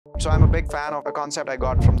So I'm a big fan of a concept I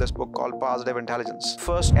got from this book called positive intelligence.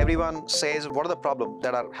 First, everyone says, what are the problems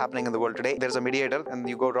that are happening in the world today? There's a mediator and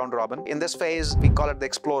you go round robin. In this phase, we call it the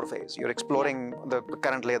explore phase. You're exploring the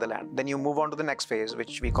current lay of the land. Then you move on to the next phase,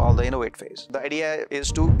 which we call the innovate phase. The idea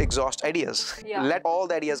is to exhaust ideas. Let all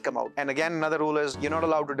the ideas come out. And again, another rule is you're not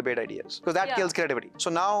allowed to debate ideas because that kills creativity.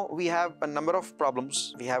 So now we have a number of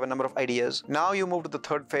problems. We have a number of ideas. Now you move to the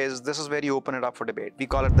third phase. This is where you open it up for debate. We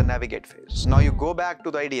call it the navigate phase. Now you go back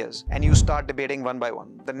to the ideas and you start debating one by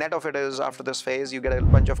one. The net of it is after this phase, you get a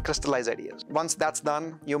bunch of crystallized ideas. Once that's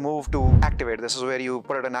done, you move to activate. This is where you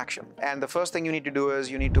put it in action. And the first thing you need to do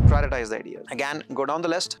is you need to prioritize the ideas. Again, go down the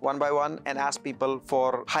list one by one and ask people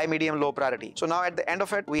for high, medium, low priority. So now at the end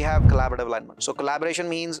of it, we have collaborative alignment. So collaboration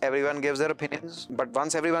means everyone gives their opinions, but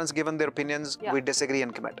once everyone's given their opinions, we disagree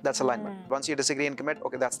and commit. That's alignment. Once you disagree and commit,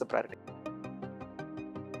 okay, that's the priority.